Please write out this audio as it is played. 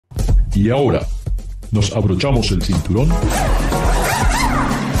Y ahora, nos abrochamos el cinturón,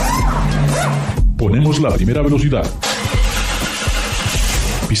 ponemos la primera velocidad,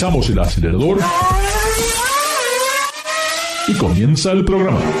 pisamos el acelerador y comienza el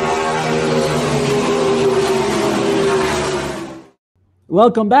programa.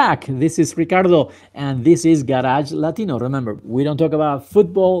 Welcome back. This is Ricardo, and this is Garage Latino. Remember, we don't talk about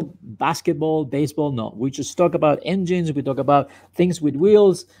football, basketball, baseball. No, we just talk about engines. We talk about things with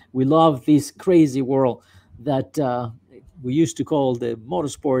wheels. We love this crazy world that we used to call the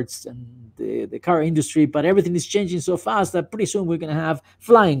motorsports and the car industry, but everything is changing so fast that pretty soon we're going to have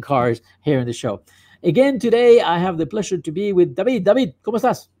flying cars here in the show. Again, today, I have the pleasure to be with David. David, ¿cómo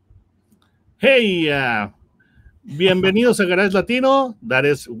estás? Hey, bienvenidos a Garage Latino. That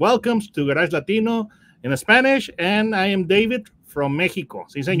is, welcome to Garage Latino in Spanish. And I am David from Mexico.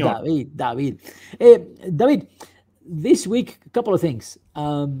 Sí, señor. David. David, this week, a couple of things.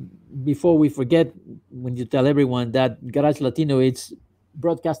 Before we forget, when you tell everyone that Garage Latino is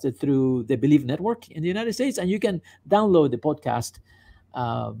broadcasted through the BleavNetwork in the United States, and you can download the podcast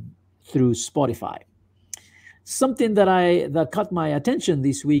through Spotify. Something that caught my attention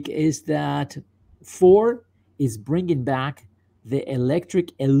this week is that Ford is bringing back the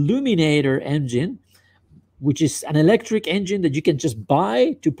electric Illuminator engine, which is an electric engine that you can just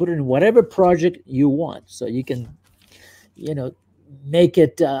buy to put in whatever project you want. So you can, make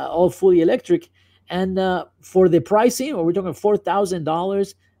it all fully electric. And for the pricing, we're talking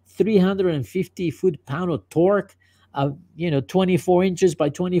 $4,000, 350 foot-pound of torque, 24 inches by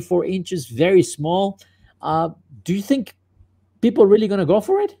 24 inches, very small. Do you think people are really going to go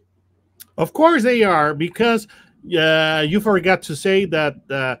for it? Of course they are, because you forgot to say that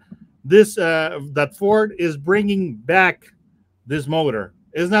that Ford is bringing back this motor.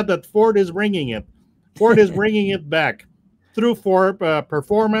 It's not that Ford is bringing it. Ford is bringing it back through Ford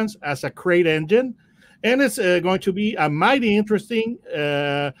Performance as a crate engine. And it's going to be a mighty interesting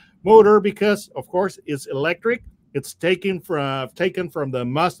motor because, of course, it's electric. It's taken from the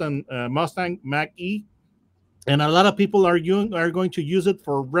Mustang Mach-E. And a lot of people are going to use it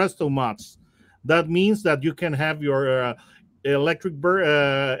for resto mods. That means that you can have your electric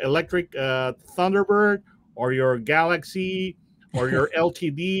Thunderbird or your Galaxy or your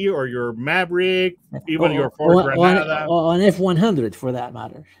LTD or your Maverick, even your Ford Granada. Or an F-100 for that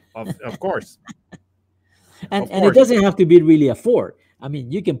matter. Of course. And it doesn't have to be really a Ford. I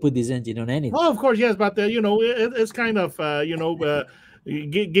mean, you can put this engine on anything. Oh, of course, yes. But, it's kind of,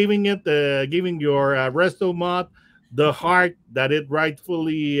 giving your resto mod the heart that it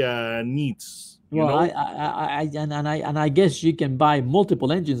rightfully needs. I guess you can buy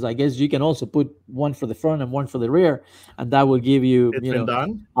multiple engines. I guess you can also put one for the front and one for the rear, and that will give you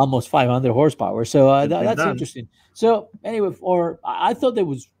almost 500 horsepower. So that's interesting. So anyway, I thought that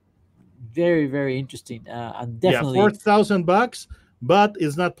was very, very interesting, and definitely $4,000, but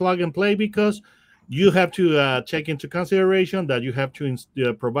it's not plug and play because you have to take into consideration that you have to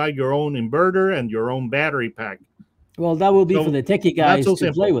provide your own inverter and your own battery pack. Well, that will be for the techie guys to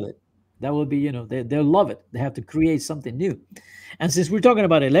play with it. That will be, they'll love it. They have to create something new. And since we're talking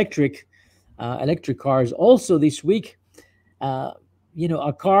about electric cars, also this week, a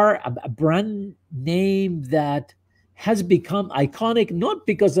brand name that has become iconic, not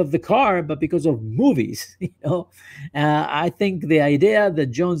because of the car, but because of movies. I think the idea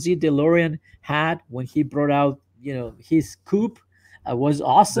that John Z. DeLorean had when he brought out, his coupe was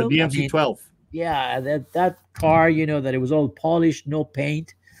awesome. The DMC-12. That car, that it was all polished, no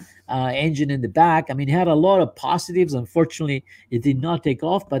paint, engine in the back. I mean, it had a lot of positives. Unfortunately, it did not take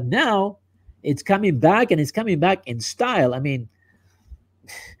off, but now it's coming back, and it's coming back in style. I mean,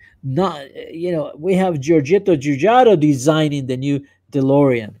 we have Giorgetto Giugiaro designing the new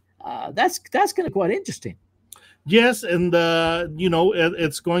DeLorean. That's going to be quite interesting. Yes, and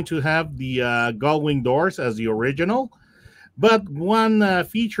it's going to have the gull-wing doors as the original. But one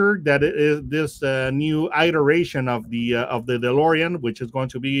feature that is this new iteration of the DeLorean, which is going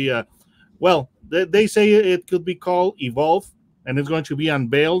to be, they say it could be called Evolve, and it's going to be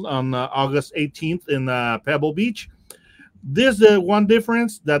unveiled on August 18th in Pebble Beach. This one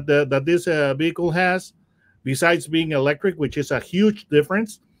difference that this vehicle has, besides being electric, which is a huge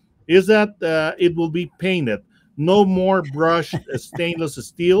difference, is that it will be painted. No more brushed stainless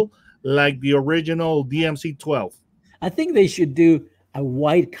steel like the original DMC-12. I think they should do a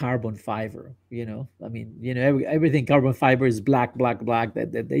white carbon fiber. Everything carbon fiber is black.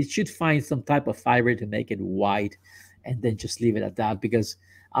 That they should find some type of fiber to make it white, and then just leave it at that. Because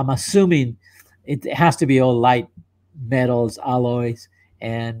I'm assuming it has to be all light metals, alloys,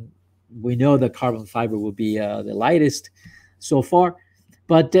 and we know the carbon fiber will be the lightest so far.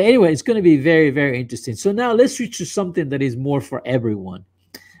 But anyway, it's going to be very, very interesting. So now let's switch to something that is more for everyone.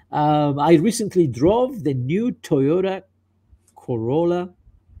 I recently drove the new Toyota Corolla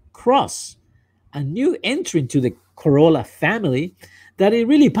Cross, a new entrant to the Corolla family, that it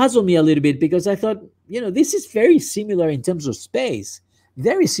really puzzled me a little bit, because I thought, this is very similar in terms of space,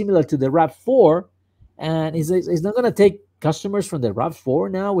 very similar to the RAV4, and it's not going to take customers from the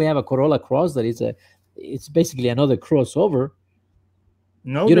RAV4 now. We have a Corolla Cross that it's basically another crossover.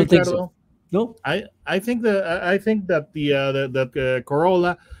 No, You don't think Ricardo. so? No? I think that the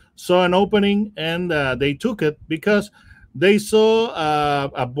Corolla saw an opening, and they took it because they saw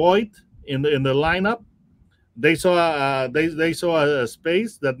a void in the lineup. They saw they saw a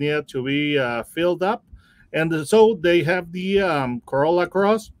space that needed to be filled up, and so they have the Corolla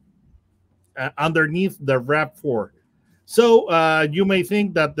Cross underneath the RAV4. So you may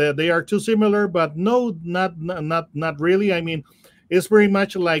think that they are too similar, but no, not really. I mean, it's pretty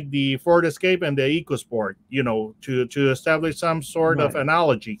much like the Ford Escape and the EcoSport, to establish some sort of Right.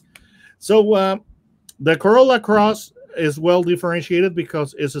 analogy. So the Corolla Cross is well differentiated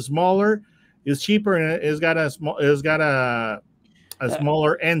because it's smaller, it's cheaper, and it's got a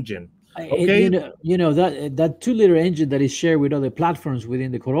smaller engine. Okay, That 2-liter engine that is shared with other platforms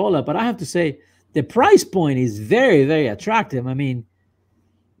within the Corolla, but I have to say the price point is very, very attractive. I mean,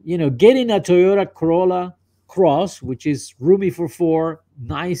 getting a Toyota Corolla Cross, which is roomy for four,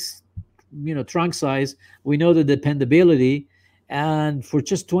 nice, trunk size. We know the dependability, and for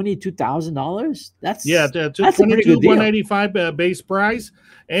just $22,000, that's to that's a pretty 22 good deal. 185 base price,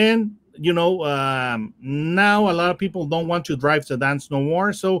 and now a lot of people don't want to drive sedans no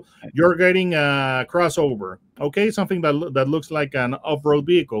more, so you're getting a crossover, okay, something that looks like an off-road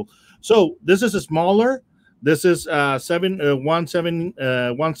vehicle. So this is a smaller. This is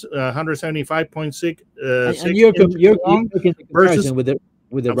 175.6 And you're long making the versus. comparison with the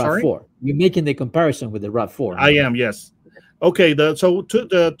I'm sorry? RAV4. You're making the comparison with the RAV4. I am, yes. Okay, the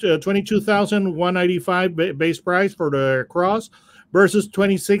 22,195 base price for the Cross versus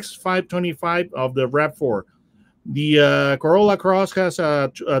 26,525 of the RAV4. The Corolla Cross has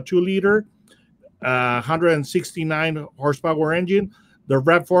a 2-liter, 169 horsepower engine. The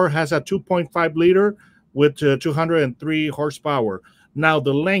RAV4 has a 2.5-liter with 203 horsepower. Now,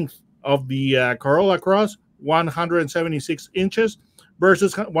 the length of the Corolla Cross, 176 inches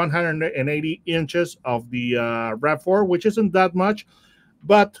versus 180 inches of the RAV4, which isn't that much.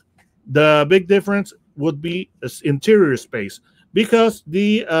 But the big difference would be interior space, because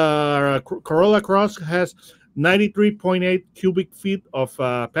the Corolla Cross has 93.8 cubic feet of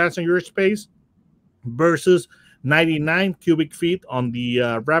passenger space versus 99 cubic feet on the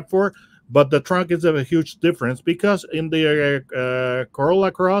RAV4. But the trunk is a huge difference, because in the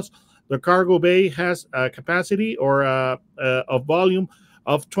Corolla Cross, the cargo bay has a capacity or a volume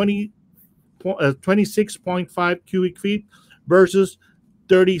of 26.5 cubic feet versus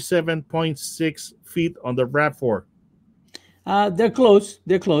 37.6 feet on the RAV4. They're close,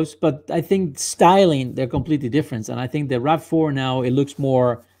 but I think styling, they're completely different. And I think the RAV4 now, it looks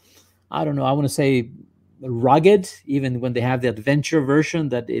more, I don't know, I want to say rugged, even when they have the adventure version,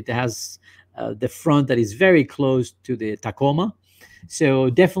 that it has the front that is very close to the Tacoma. So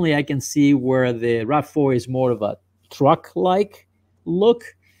definitely I can see where the RAV4 is more of a truck-like look,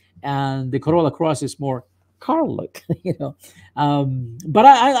 and the Corolla Cross is more car look, But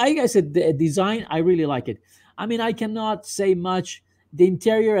like I said, the design, I really like it. I mean, I cannot say much. The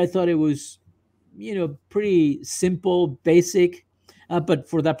interior, I thought it was, pretty simple, basic. But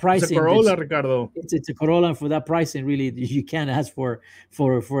for that pricing, it's a Corolla, Ricardo. It's a Corolla, and for that pricing, really, you can't ask for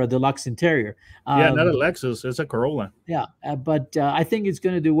a deluxe interior. Yeah, not a Lexus, it's a Corolla. Yeah, but I think it's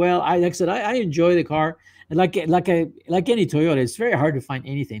going to do well. Like I said, I enjoy the car, and like any Toyota, it's very hard to find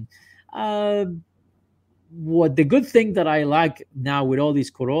anything. What the good thing that I like now with all these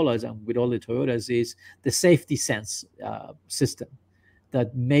Corollas and with all the Toyotas is the safety sense system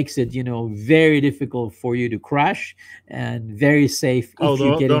that makes it, very difficult for you to crash, and very safe if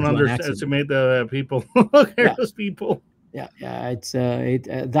you get into an accident. Underestimate the people, careless people. Yeah, it's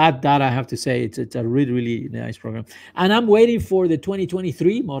that I have to say, it's a really, really nice program. And I'm waiting for the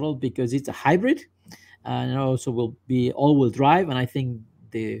 2023 model, because it's a hybrid, and it also will be all-wheel drive. And I think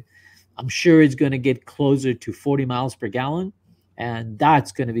I'm sure it's going to get closer to 40 miles per gallon, and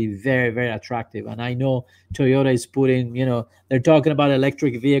that's going to be very, very attractive. And I know Toyota is putting, they're talking about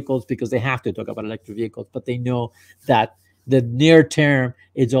electric vehicles because they have to talk about electric vehicles, but they know that the near term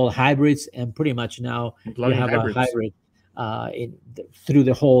it's all hybrids, and pretty much now you have hybrids. A hybrid through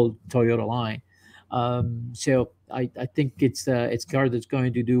the whole Toyota line. So I think it's a car that's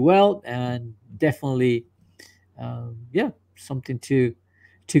going to do well, and definitely something to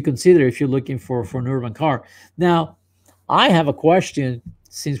to consider if you're looking for an urban car. Now, I have a question,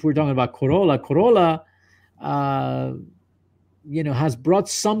 since we're talking about Corolla. Corolla, has brought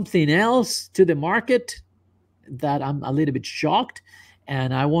something else to the market that I'm a little bit shocked,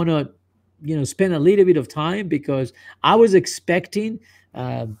 and I want to, spend a little bit of time, because I was expecting,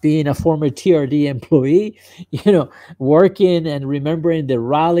 being a former TRD employee, working and remembering the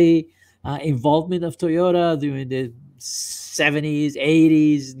rally involvement of Toyota during the 70s,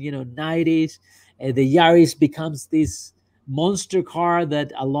 80s, 90s. The Yaris becomes this monster car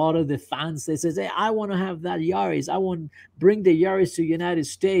that a lot of the fans, they say, hey, I want to have that Yaris. I want to bring the Yaris to the United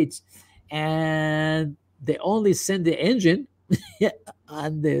States. And they only send the engine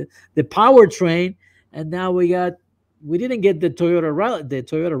and the powertrain. And now we didn't get the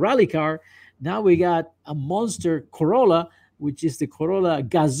Toyota rally car. Now we got a monster Corolla, which is the Corolla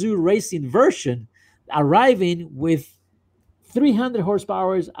Gazoo racing version, arriving with 300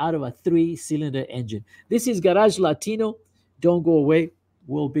 horsepower out of a 3-cylinder engine. This is Garage Latino. Don't go away.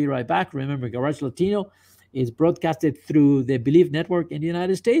 We'll be right back. Remember, Garage Latino is broadcasted through the Believe Network in the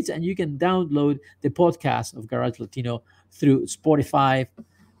United States, and you can download the podcast of Garage Latino through Spotify,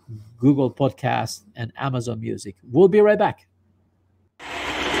 Google Podcasts, and Amazon Music. We'll be right back.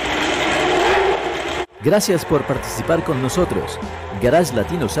 Gracias por participar con nosotros. Garage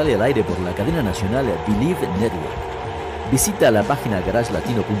Latino sale al aire por la cadena nacional Believe Network. Visita la página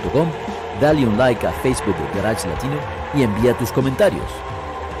garagelatino.com, dale un like a Facebook Garage Latino y envía tus comentarios.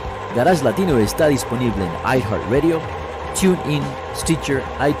 Garage Latino está disponible en iHeartRadio, TuneIn, Stitcher,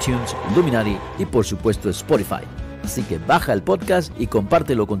 iTunes, Luminary y por supuesto Spotify. Así que baja el podcast y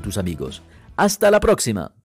compártelo con tus amigos. ¡Hasta la próxima!